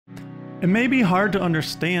It may be hard to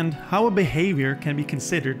understand how a behavior can be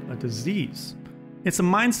considered a disease. It's a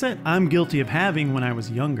mindset I'm guilty of having when I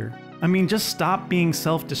was younger. I mean, just stop being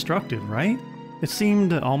self-destructive, right? It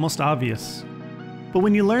seemed almost obvious. But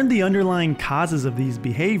when you learn the underlying causes of these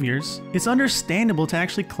behaviors, it's understandable to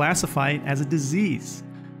actually classify it as a disease,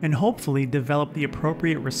 and hopefully develop the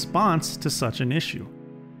appropriate response to such an issue.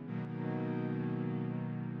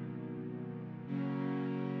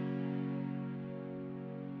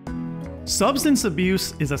 Substance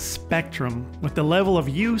abuse is a spectrum with the level of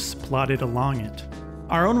use plotted along it.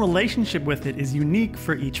 Our own relationship with it is unique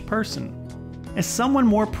for each person. As someone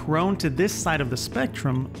more prone to this side of the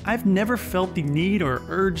spectrum, I've never felt the need or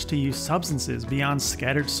urge to use substances beyond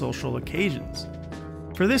scattered social occasions.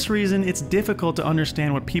 For this reason, it's difficult to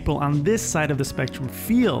understand what people on this side of the spectrum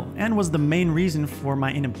feel, and was the main reason for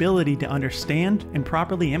my inability to understand and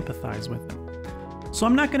properly empathize with them. So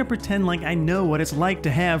I'm not going to pretend like I know what it's like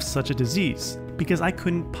to have such a disease, because I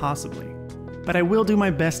couldn't possibly. But I will do my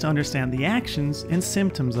best to understand the actions and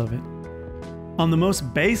symptoms of it. On the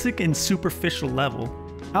most basic and superficial level,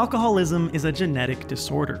 alcoholism is a genetic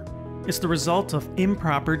disorder. It's the result of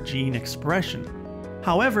improper gene expression.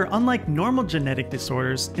 However, unlike normal genetic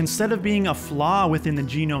disorders, instead of being a flaw within the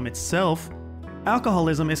genome itself,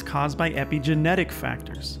 alcoholism is caused by epigenetic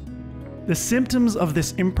factors. The symptoms of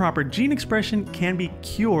this improper gene expression can be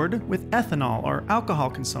cured with ethanol or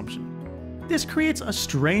alcohol consumption. This creates a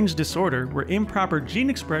strange disorder where improper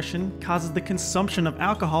gene expression causes the consumption of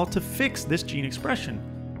alcohol to fix this gene expression,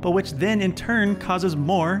 but which then in turn causes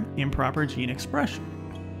more improper gene expression.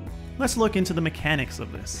 Let's look into the mechanics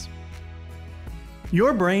of this.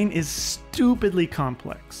 Your brain is stupidly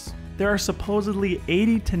complex. There are supposedly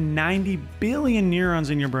 80 to 90 billion neurons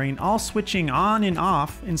in your brain, all switching on and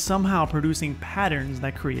off and somehow producing patterns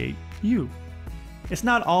that create you. It's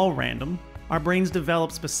not all random. Our brains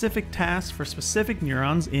develop specific tasks for specific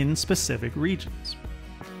neurons in specific regions.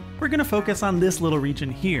 We're going to focus on this little region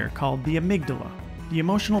here called the amygdala, the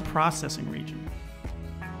emotional processing region.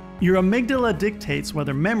 Your amygdala dictates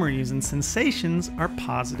whether memories and sensations are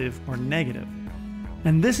positive or negative.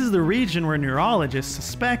 And this is the region where neurologists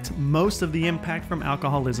suspect most of the impact from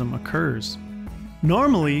alcoholism occurs.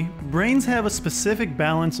 Normally, brains have a specific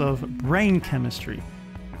balance of brain chemistry.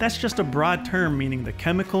 That's just a broad term meaning the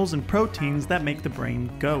chemicals and proteins that make the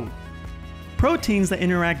brain go. Proteins that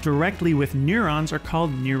interact directly with neurons are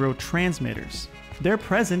called neurotransmitters. Their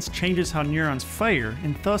presence changes how neurons fire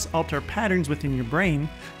and thus alter patterns within your brain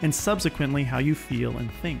and subsequently how you feel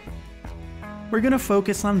and think. We're going to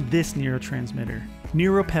focus on this neurotransmitter,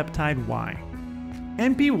 Neuropeptide Y.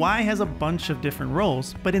 NPY has a bunch of different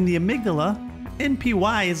roles, but in the amygdala,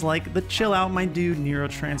 NPY is like the chill out my dude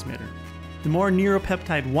neurotransmitter. The more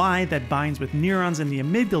neuropeptide Y that binds with neurons in the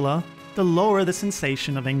amygdala, the lower the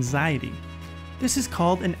sensation of anxiety. This is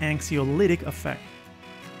called an anxiolytic effect.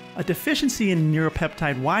 A deficiency in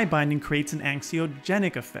neuropeptide Y binding creates an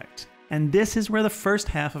anxiogenic effect, and this is where the first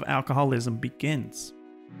half of alcoholism begins.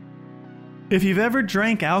 If you've ever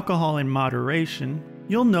drank alcohol in moderation,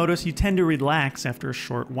 you'll notice you tend to relax after a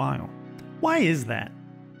short while. Why is that?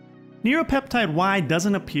 Neuropeptide Y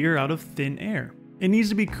doesn't appear out of thin air. It needs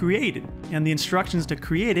to be created, and the instructions to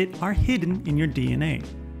create it are hidden in your DNA.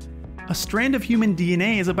 A strand of human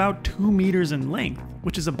DNA is about 2 meters in length,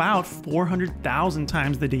 which is about 400,000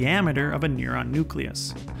 times the diameter of a neuron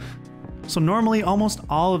nucleus. So normally almost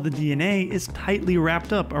all of the DNA is tightly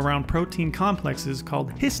wrapped up around protein complexes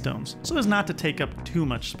called histones, so as not to take up too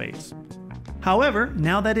much space. However,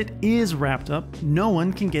 now that it is wrapped up, no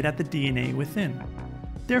one can get at the DNA within.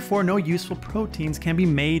 Therefore, no useful proteins can be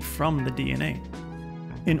made from the DNA.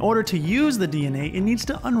 In order to use the DNA, it needs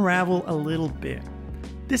to unravel a little bit.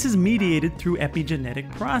 This is mediated through epigenetic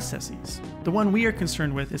processes. The one we are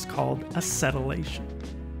concerned with is called acetylation.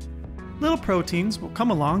 Little proteins will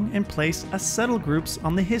come along and place acetyl groups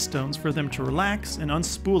on the histones for them to relax and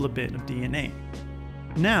unspool a bit of DNA.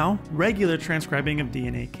 Now, regular transcribing of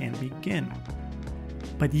DNA can begin.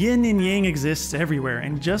 But yin and yang exists everywhere,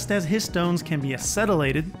 and just as histones can be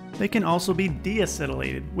acetylated, they can also be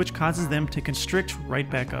deacetylated, which causes them to constrict right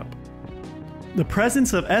back up. The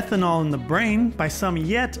presence of ethanol in the brain, by some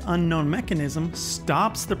yet unknown mechanism,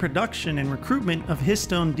 stops the production and recruitment of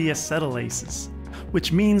histone deacetylases,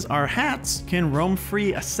 which means our hats can roam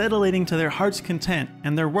free acetylating to their heart's content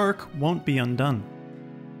and their work won't be undone.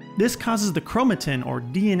 This causes the chromatin or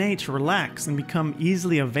DNA to relax and become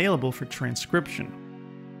easily available for transcription.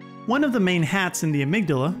 One of the main hats in the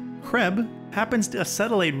amygdala, Krebs, happens to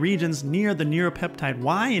acetylate regions near the neuropeptide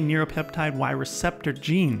Y and neuropeptide Y receptor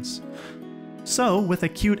genes. So, with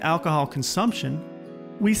acute alcohol consumption,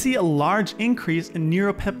 We see a large increase in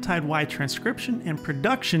neuropeptide Y transcription and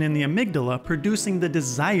production in the amygdala, producing the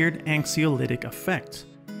desired anxiolytic effect.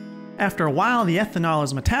 After a while, the ethanol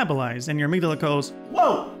is metabolized and your amygdala goes,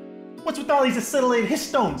 "Whoa! What's with all these acetylated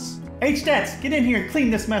histones? HDACs, get in here and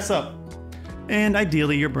clean this mess up." And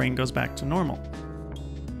ideally, your brain goes back to normal.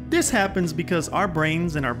 This happens because our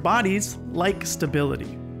brains and our bodies like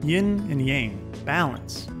stability, yin and yang,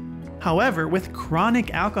 balance. However, with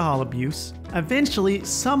chronic alcohol abuse, eventually,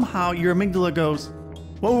 somehow your amygdala goes,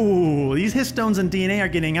 "Whoa, these histones and DNA are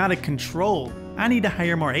getting out of control. I need to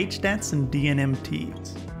hire more HDACs and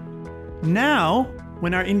DNMTs." Now,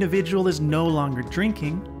 when our individual is no longer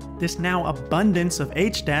drinking, this now abundance of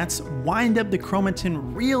HDACs wind up the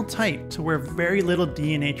chromatin real tight to where very little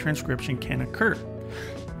DNA transcription can occur.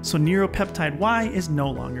 So neuropeptide Y is no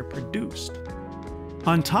longer produced.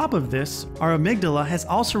 On top of this, our amygdala has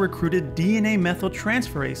also recruited DNA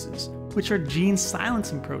methyltransferases, which are gene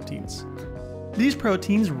silencing proteins. These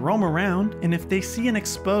proteins roam around, and if they see an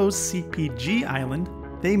exposed CpG island,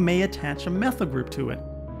 they may attach a methyl group to it.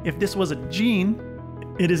 If this was a gene,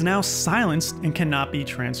 it is now silenced and cannot be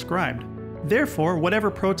transcribed. Therefore, whatever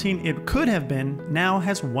protein it could have been now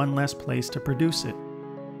has one less place to produce it.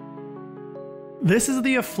 This is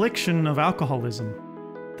the affliction of alcoholism.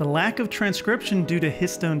 The lack of transcription due to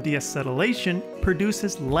histone deacetylation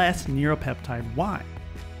produces less neuropeptide Y.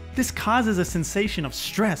 This causes a sensation of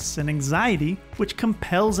stress and anxiety, which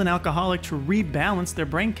compels an alcoholic to rebalance their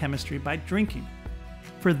brain chemistry by drinking.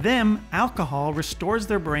 For them, alcohol restores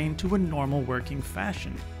their brain to a normal working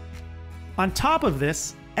fashion. On top of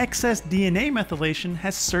this, excess DNA methylation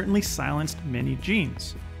has certainly silenced many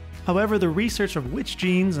genes. However, the research of which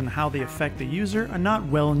genes and how they affect the user are not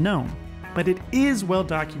well known, but it is well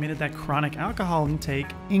documented that chronic alcohol intake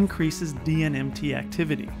increases DNMT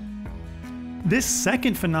activity. This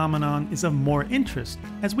second phenomenon is of more interest,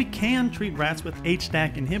 as we can treat rats with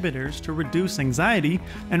HDAC inhibitors to reduce anxiety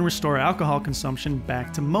and restore alcohol consumption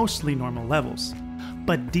back to mostly normal levels.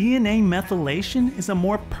 But DNA methylation is a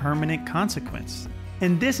more permanent consequence,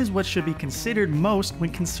 and this is what should be considered most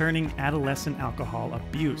when concerning adolescent alcohol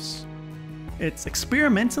abuse. It's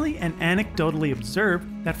experimentally and anecdotally observed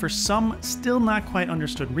that for some still not quite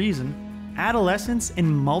understood reason, adolescents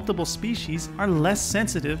in multiple species are less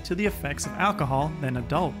sensitive to the effects of alcohol than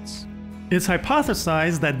adults. It's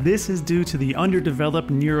hypothesized that this is due to the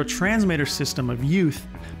underdeveloped neurotransmitter system of youth,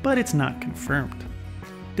 but it's not confirmed.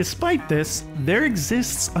 Despite this, there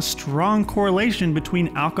exists a strong correlation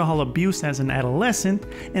between alcohol abuse as an adolescent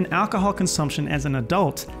and alcohol consumption as an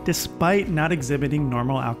adult, despite not exhibiting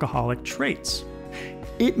normal alcoholic traits.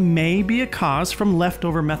 It may be a cause from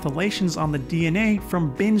leftover methylations on the DNA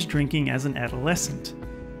from binge drinking as an adolescent.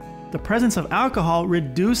 The presence of alcohol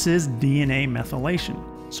reduces DNA methylation,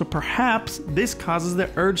 so perhaps this causes the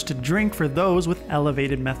urge to drink for those with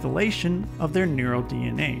elevated methylation of their neural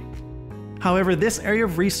DNA. However, this area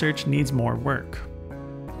of research needs more work.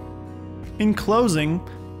 In closing,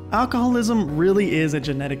 alcoholism really is a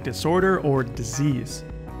genetic disorder or disease.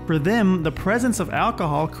 For them, the presence of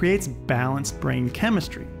alcohol creates balanced brain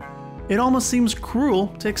chemistry. It almost seems cruel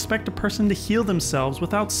to expect a person to heal themselves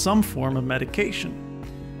without some form of medication.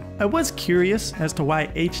 I was curious as to why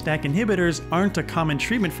HDAC inhibitors aren't a common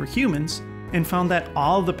treatment for humans, and found that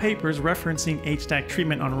all of the papers referencing HDAC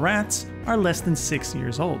treatment on rats are less than 6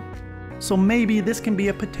 years old. So maybe this can be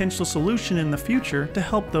a potential solution in the future to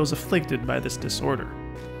help those afflicted by this disorder.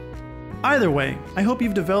 Either way, I hope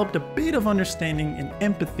you've developed a bit of understanding and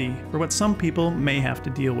empathy for what some people may have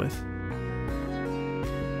to deal with.